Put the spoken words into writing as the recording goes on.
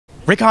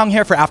Rick Hong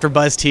here for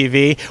AfterBuzz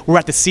TV. We're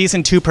at the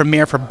Season 2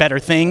 premiere for Better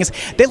Things.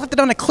 They left it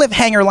on a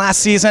cliffhanger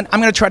last season.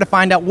 I'm going to try to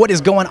find out what is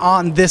going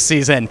on this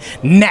season.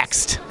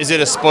 Next. Is it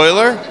a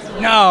spoiler?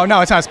 No,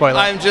 it's not a spoiler.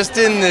 I'm just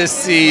in this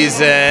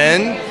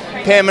season.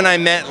 Pam and I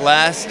met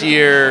last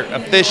year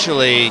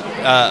officially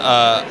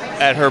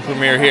at her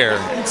premiere here.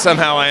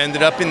 Somehow I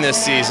ended up in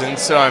this season,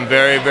 so I'm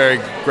very, very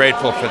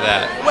grateful for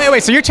that.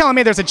 Wait, so you're telling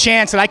me there's a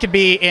chance that I could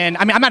be in,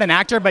 I mean, I'm not an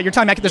actor, but you're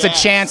telling me there's a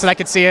chance that I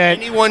could see it?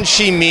 Anyone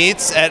she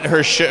meets at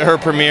her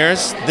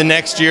premieres, the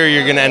next year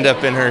you're going to end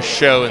up in her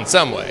show in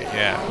some way,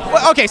 yeah.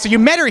 Well, okay, so you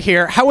met her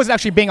here. How was it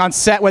actually being on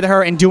set with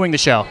her and doing the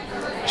show?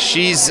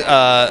 She's,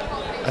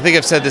 I think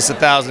I've said this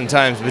 1,000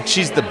 times, but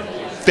she's the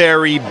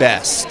very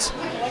best.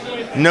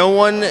 No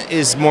one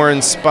is more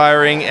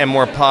inspiring and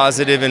more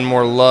positive and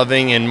more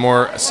loving and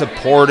more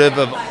supportive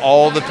of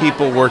all the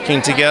people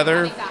working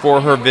together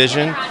for her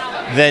vision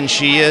than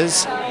she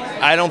is.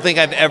 I don't think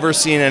I've ever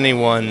seen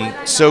anyone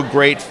so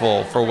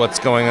grateful for what's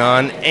going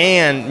on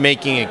and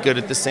making it good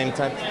at the same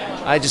time.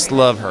 I just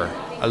love her.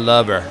 I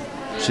love her.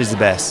 She's the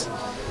best.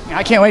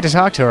 I can't wait to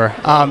talk to her.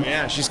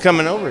 Yeah, she's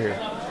coming over here.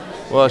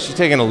 Well, she's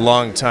taking a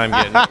long time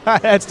getting here.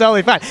 That's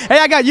totally fine. Hey,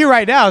 I got you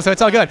right now, so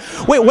it's all good.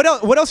 Wait,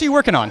 what else are you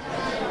working on?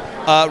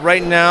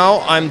 Right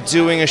now, I'm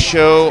doing a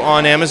show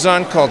on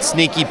Amazon called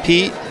Sneaky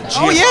Pete.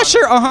 Oh, yeah,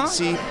 sure,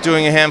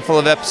 Doing a handful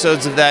of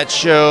episodes of that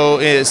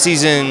show,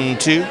 season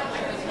 2.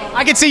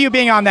 I could see you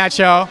being on that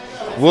show.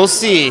 We'll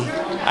see.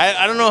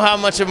 I don't know how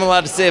much I'm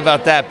allowed to say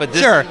about that, but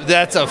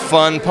that's a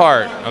fun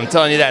part. I'm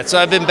telling you that. So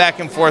I've been back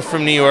and forth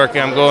from New York,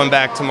 and I'm going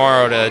back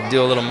tomorrow to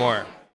do a little more.